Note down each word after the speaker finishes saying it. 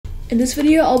In this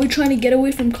video, I'll be trying to get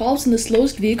away from cops in the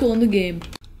slowest vehicle in the game.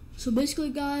 So basically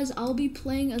guys, I'll be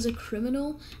playing as a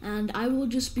criminal and I will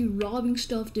just be robbing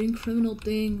stuff, doing criminal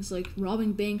things like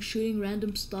robbing banks, shooting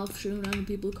random stuff, shooting random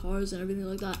people, cars and everything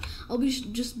like that. I'll be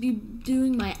just be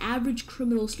doing my average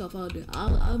criminal stuff.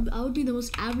 I would be the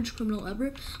most average criminal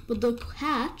ever. But the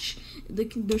catch,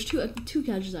 there's two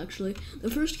catches actually.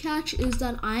 The first catch is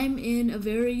that I'm in a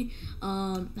very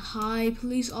high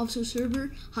police officer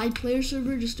server, high player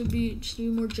server, just to be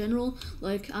more general.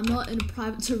 Like I'm not in a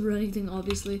private server or anything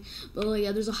obviously. But like,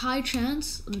 yeah, there's a high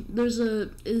chance, there's a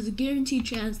guaranteed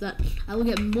chance that I will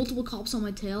get multiple cops on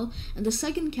my tail. And the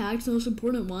second catch, the most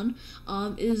important one,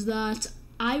 is that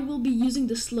I will be using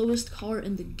the slowest car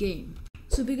in the game.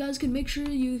 So if you guys can make sure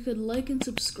you could like and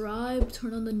subscribe,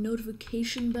 turn on the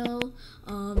notification bell,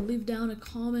 leave down a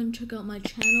comment, check out my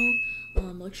channel,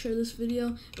 like share this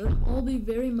video, it would all be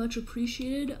very much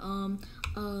appreciated.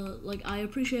 Like I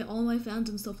appreciate all my fans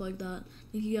and stuff like that.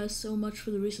 Thank you guys so much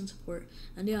for the recent support.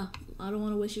 And yeah, I don't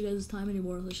want to waste you guys' time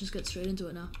anymore. Let's just get straight into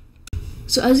it now.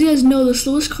 So as you guys know, the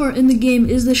slowest car in the game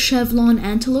is the Chevron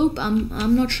Antelope.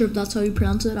 I'm not sure if that's how you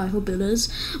pronounce it. I hope it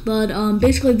is. But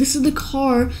basically, this is the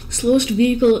car, slowest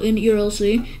vehicle in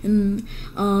ERLC,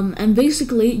 and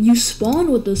basically you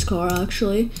spawn with this car.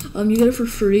 Actually, you get it for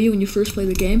free when you first play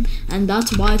the game, and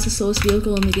that's why it's the slowest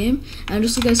vehicle in the game. And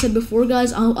just like I said before,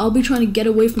 guys, I'll be trying to get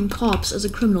away from cops as a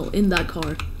criminal in that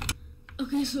car.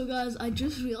 Okay, so guys, I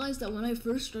just realized that when I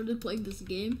first started playing this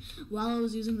game, while I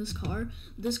was using this car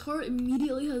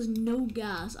immediately has no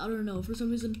gas. I don't know, for some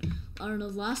reason, I don't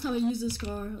know, the last time I used this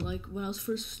car, like when I was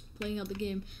first playing out the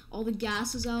game, all the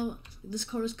gas is out, this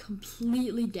car is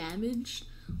completely damaged.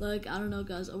 Like, I don't know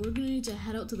guys, we're gonna need to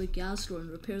head out to the gas store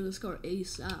and repair this car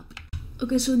ASAP.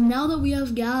 Okay, so now that we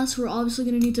have gas, we're obviously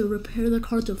going to need to repair the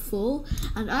car to full.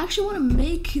 And I actually want to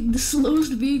make the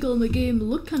slowest vehicle in the game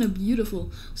look kind of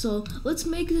beautiful. So let's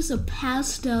make this a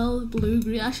pastel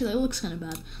blue-green. Actually, that looks kind of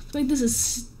bad. Let's make this a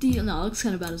steel. No, it looks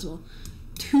kind of bad as well.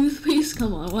 Toothpaste?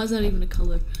 Come on, why is that even a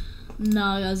color?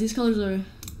 Nah, guys, these colors are...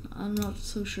 I'm not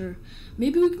so sure.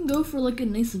 Maybe we can go for like a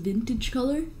nice vintage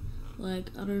color. Like,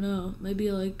 I don't know.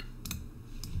 Maybe like...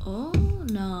 Oh,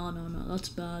 no, that's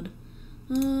bad.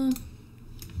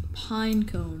 Pine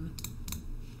cone,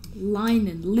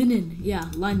 linen, yeah,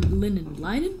 linen,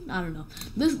 I don't know.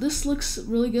 This looks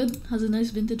really good, has a nice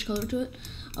vintage color to it.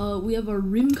 We have our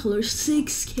rim color,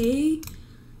 6K.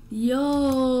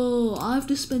 Yo, I have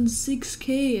to spend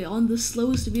 6K on the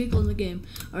slowest vehicle in the game.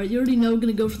 Alright, you already know we're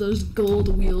gonna go for those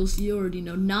gold wheels. You already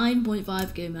know,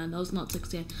 9.5K, man, that was not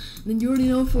 6K. And then you already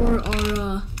know for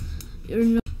our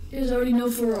you already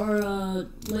know for our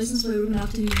license plate, we're gonna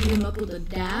have to hit him up with a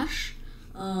dash.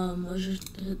 Let's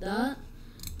just hit that,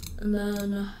 and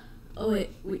then, oh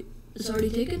wait, it's already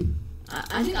taken?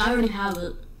 I think I already have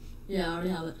it. Yeah, I already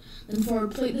have it. Then for our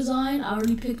plate design, I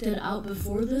already picked it out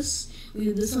before this. We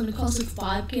did this one, it cost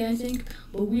like 5K, I think,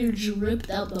 but we are dripped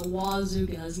out the wazoo,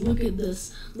 guys. Look at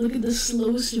this. Look at the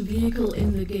slowest vehicle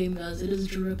in the game, guys. It is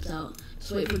dripped out.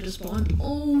 Just wait for it to spawn.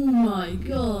 Oh my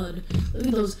god. Look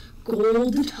at those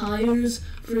gold tires,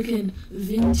 freaking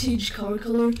vintage car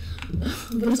color.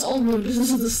 But it's all good because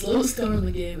this is the slowest car in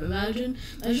the game. Imagine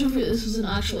if this was an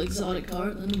actual exotic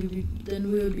car,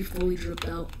 then we would be fully dripped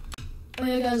out. Oh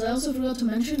yeah guys, I also forgot to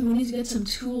mention, we need to get some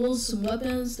tools, some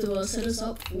weapons to set us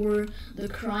up for the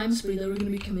crime spree that we're going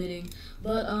to be committing.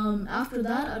 But after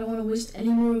that, I don't want to waste any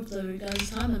more of the guys'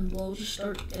 time, and we'll just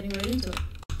start getting right into it.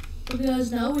 Okay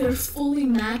guys, now we are fully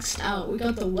maxed out. We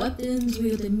got the weapons, we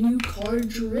got the new car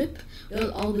drip, we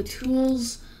got all the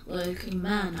tools. Like,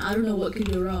 man, I don't know what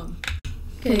could go wrong.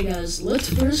 Okay guys, let's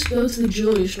first go to the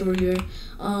jewelry store here.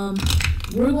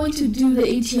 We're going to do the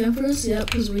ATM first, yeah,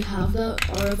 because we have that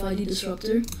RFID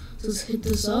disruptor. So let's hit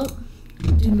this up,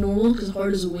 do normal, because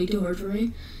hard is way too hard for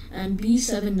me. And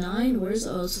B79, where's,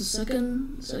 it's the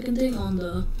second thing on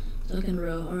the second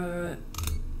row. Alright,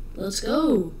 let's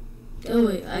go. Oh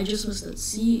wait, I just missed it.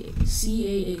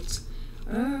 CA8.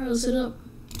 Alright, let's hit up.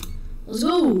 Let's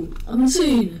go! I'm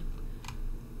insane!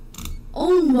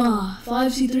 Oh my!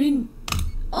 5C3.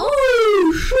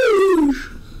 Oh,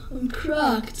 sheesh! I'm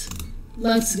cracked.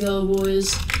 Let's go,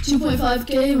 boys.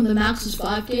 2.5K when the max was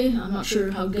 5K. I'm not sure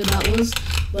how good that was,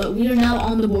 but we are now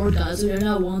on the board, guys. We are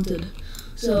now wanted.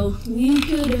 So we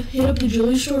could hit up the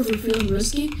jewelry store for feeling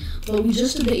risky, but we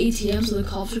just did the ATM, so the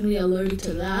cops are gonna get alerted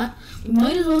to that. We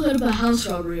might as well hit up a house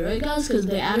robbery, right guys? Because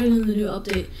they added in the new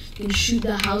update, you can shoot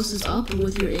the houses up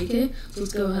with your AK. So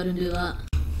let's go ahead and do that.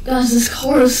 Guys, this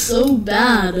car is so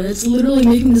bad. It's literally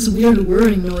making this weird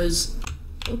whirring noise.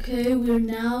 Okay, we're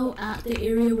now at the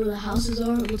area where the houses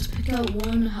are. Let's pick out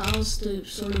one house to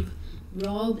sort of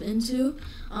rob into.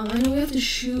 I know we have to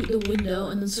shoot the window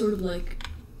and then sort of like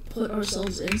put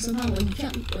ourselves in somehow. Like you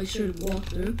can't like sort of walk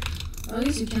through. Or I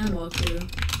guess you can walk through.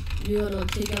 You gotta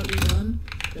like, take out your gun.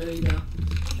 There you go.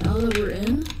 Now that we're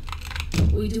in,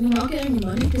 do we not get any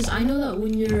money? Because I know that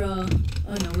when you're oh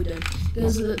no, we did.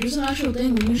 Because there's an actual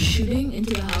thing when you're shooting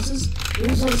into the houses.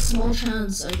 There's like a small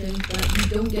chance I think that you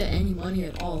don't get any money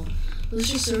at all. Let's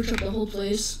just search up the whole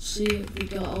place, see if we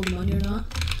got all the money or not.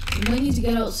 We might need to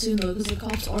get out soon though, because the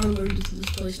cops are alerted to this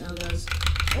place now, guys.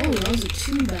 Oh, that was a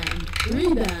 2-band.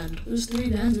 3-band. There's 3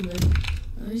 bands in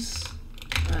there. Nice.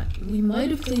 Alright, we might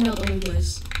have cleaned out the whole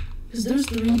place. Because there's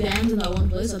 3 bands in that one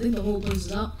place. I think the whole place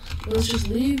is out. But let's just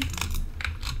leave.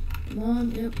 Come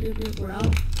on. Yep, we're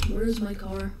out. Where is my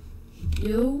car?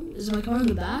 Yo, is my car in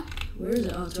the back? Where is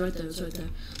it? Oh, it's right there. It's right there.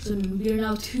 So we are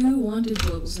now 2 wanted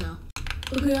levels now.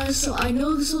 Okay guys, so I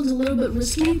know this one's a little bit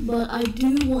risky, but I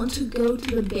do want to go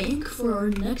to the bank for our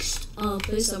next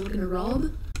place that we're gonna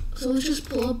rob. So let's just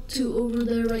pull up to over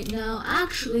there right now.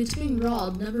 Actually, it's being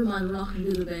robbed. Never mind, we're not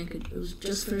gonna do the bank. It was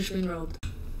just finished being robbed.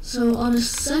 So on a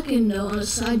side note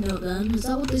then, is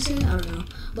that what they say? I don't know.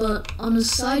 But on a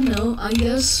side note, I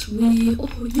guess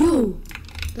oh yo,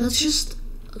 that's just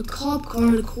a cop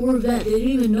car, a Corvette. They didn't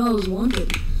even know I was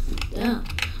wanted. Damn.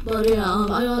 But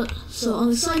yeah, so on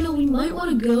the side note, we might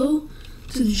want to go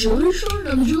to the jewelry store.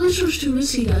 No, the jewelry store's too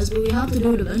risky, guys, but we have to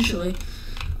do it eventually.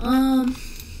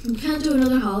 We can't do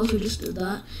another house, we just did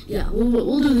that. Yeah,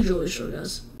 we'll do the jewelry store,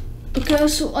 guys. Okay,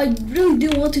 so I really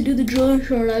do want to do the jewelry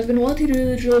store, and I've been wanting to do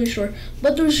the jewelry store,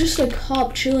 but there's just a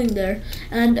cop chilling there,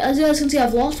 and as you guys can see,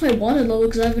 I've lost my wanted level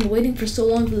because I've been waiting for so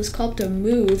long for this cop to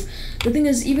move. The thing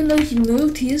is, even though he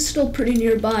moved, he is still pretty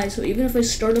nearby, so even if I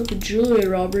start up the jewelry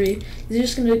robbery, he's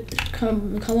just gonna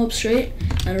come up straight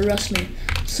and arrest me.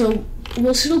 So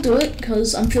we'll still do it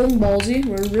because I'm feeling ballsy.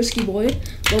 We're a risky boy,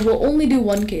 but we'll only do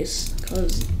 1 case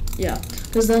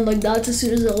because then like that's as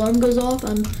soon as the alarm goes off,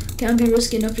 and can't be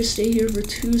risky enough to stay here for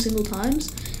 2 single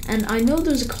times. And I know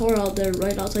there's a car out there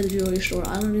right outside the jewelry store.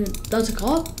 That's a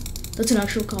cop? That's an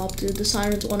actual cop, dude. The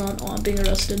sirens went on. Oh, I'm being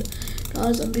arrested.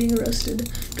 Guys, I'm being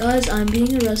arrested. Guys, I'm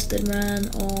being arrested,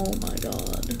 man. Oh my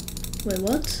god. Wait,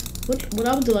 what? What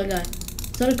happened to that guy?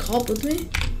 Is that a cop with me?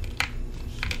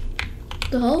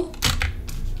 What the hell?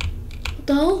 What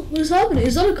the hell? What is happening?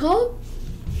 Is that a cop?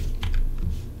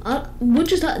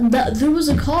 That there was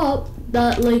a cop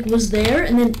that like was there,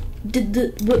 and then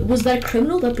was that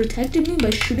criminal that protected me by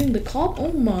shooting the cop?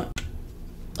 Oh my.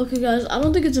 Okay guys, I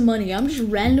don't think it's money. I'm just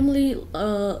randomly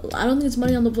I don't think it's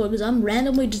money on the floor because I'm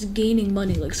randomly just gaining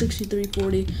money, like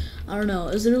 63.40. I don't know.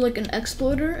 Is there like an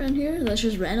exploiter in here that's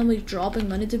just randomly dropping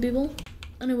money to people?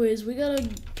 Anyways, we gotta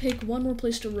pick one more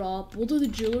place to rob. We'll do the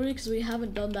jewelry because we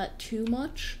haven't done that too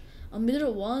much. We did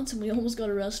it once and we almost got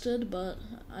arrested, but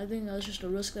I think that's just a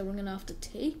risk that we're gonna have to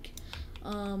take.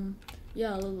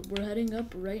 Yeah, we're heading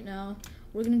up right now.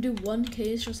 We're gonna do 1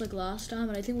 case just like last time,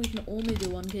 and I think we can only do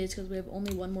 1 case because we have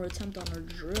only 1 more attempt on our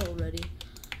drill ready.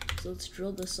 So let's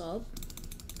drill this up.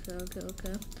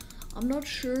 Okay. I'm not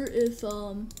sure if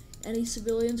any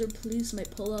civilians or police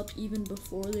might pull up even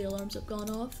before the alarms have gone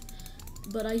off,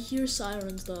 but I hear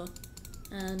sirens though,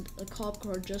 and a cop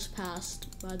car just passed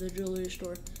by the jewelry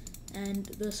store, and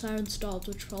the siren stopped,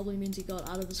 which probably means he got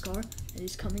out of his car and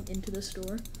he's coming into the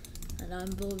store, and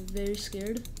I'm very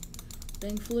scared.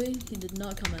 Thankfully, he did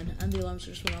not come in, and the alarms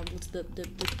just went off. Let's dip,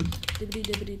 dippity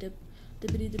dippity dip,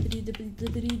 dippity dippity dippity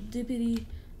dippity dippity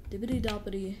dippity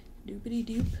doppity, doopity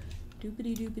doop,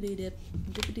 doopity doopity dip,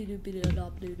 dippity doopity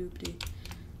doppity doopity.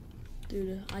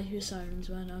 Dude, I hear sirens,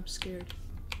 man. I'm scared.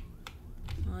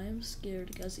 I am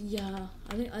scared, guys. Yeah,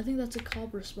 I think that's a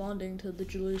cop responding to the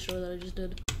jewelry store that I just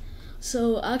did.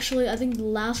 So actually, I think the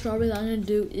last robbery that I'm gonna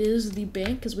do is the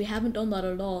bank because we haven't done that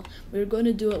at all. We were going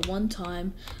to do it 1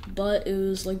 time, but it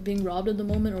was like being robbed at the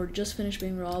moment, or just finished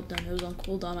being robbed, and it was on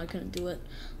cooldown. I couldn't do it.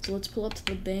 So let's pull up to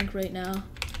the bank right now.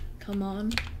 Come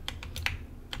on,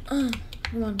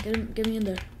 come on, get me in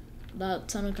there.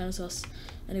 That sounded kind of sus.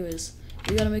 Anyways,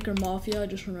 we gotta make our mafia. I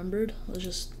just remembered. Let's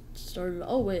just start it.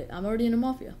 Oh wait, I'm already in a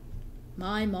mafia.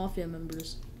 My mafia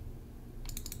members.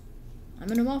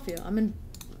 I'm in a mafia.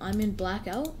 I'm in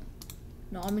Blackout?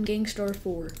 No, I'm in Gangstar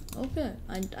 4. Okay,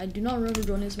 I do not remember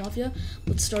joining this mafia.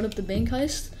 Let's start up the bank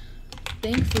heist.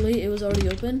 Thankfully, it was already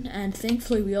open, and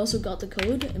thankfully, we also got the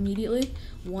code immediately.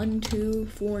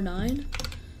 1249.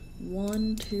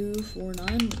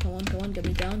 1249. Come on, get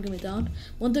me down.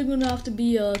 One thing we're gonna have to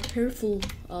be careful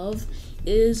of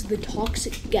is the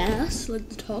toxic gas, like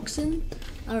the toxin.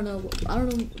 I don't know,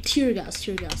 tear gas.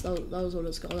 That was what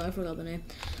it's called. I forgot the name.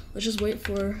 Let's just wait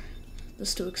for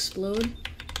this to explode.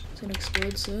 It's gonna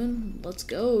explode soon. Let's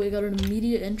go. We got an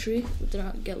immediate entry. We did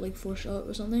not get like 4 shot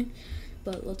or something.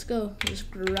 But let's go. Just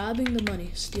grabbing the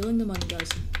money. Stealing the money, guys.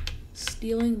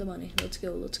 Stealing the money. Let's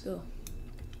go. Let's go.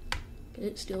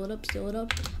 Okay, steal it up. Steal it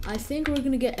up. I think we're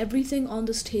gonna get everything on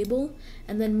this table,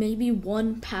 and then maybe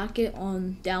 1 packet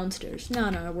on downstairs.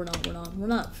 No, we're not.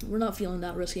 We're not feeling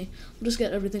that risky. We'll just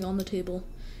get everything on the table,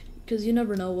 because you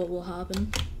never know what will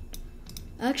happen.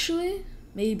 Actually,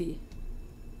 maybe.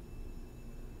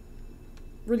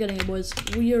 We're getting it, boys.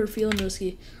 We are feeling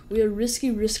risky. We are risky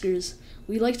riskers.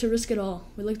 We like to risk it all.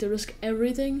 We like to risk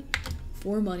everything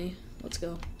for money. Let's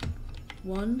go.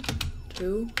 1,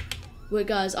 2. Wait,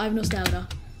 guys, I have no stamina.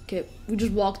 Okay, we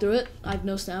just walked through it. I have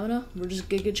no stamina. We're just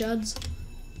Giga Chads.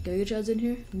 Giga Chads in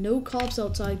here. No cops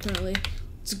outside currently.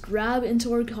 Let's grab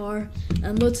into our car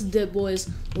and let's dip,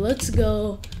 boys. Let's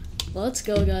go. Let's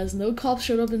go, guys. No cops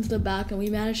showed up into the back and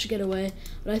we managed to get away.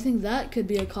 But I think that could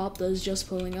be a cop that is just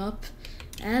pulling up.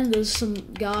 And there's some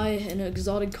guy in an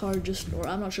exotic car or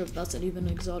I'm not sure if that's even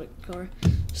an exotic car.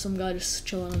 Some guy just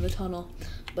chilling in the tunnel.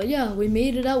 But yeah, we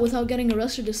made it out without getting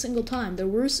arrested a single time. There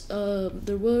were a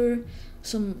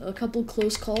couple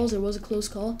close calls. There was a close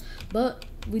call, but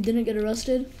we didn't get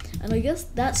arrested. And I guess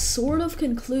that sort of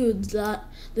concludes that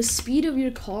the speed of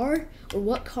your car or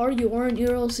what car you are in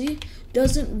ERLC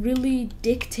doesn't really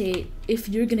dictate if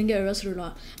you're gonna get arrested or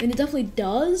not. I mean, it definitely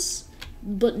does,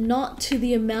 but not to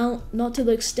the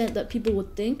extent that people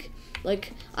would think.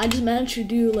 Like, I just managed to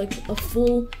do like a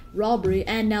full robbery,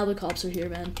 and now the cops are here,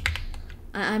 man.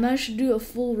 I managed to do a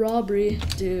full robbery,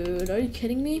 dude. Are you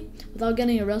kidding me? Without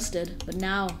getting arrested. But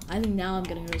I think now I'm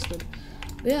getting arrested.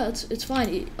 But yeah, it's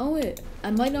fine. Oh wait,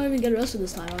 I might not even get arrested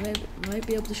this time. I might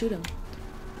be able to shoot him.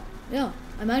 Yeah,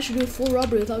 I managed to do a full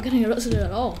robbery without getting arrested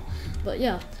at all. But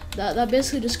yeah, that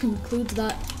basically just concludes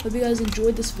that. Hope you guys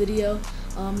enjoyed this video.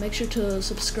 Make sure to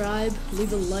subscribe,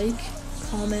 leave a like,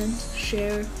 comment,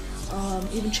 share.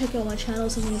 Even check out my channel.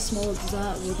 Something as small as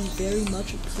that will be very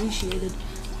much appreciated.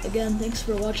 Again, thanks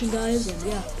for watching, guys, and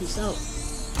yeah, peace out.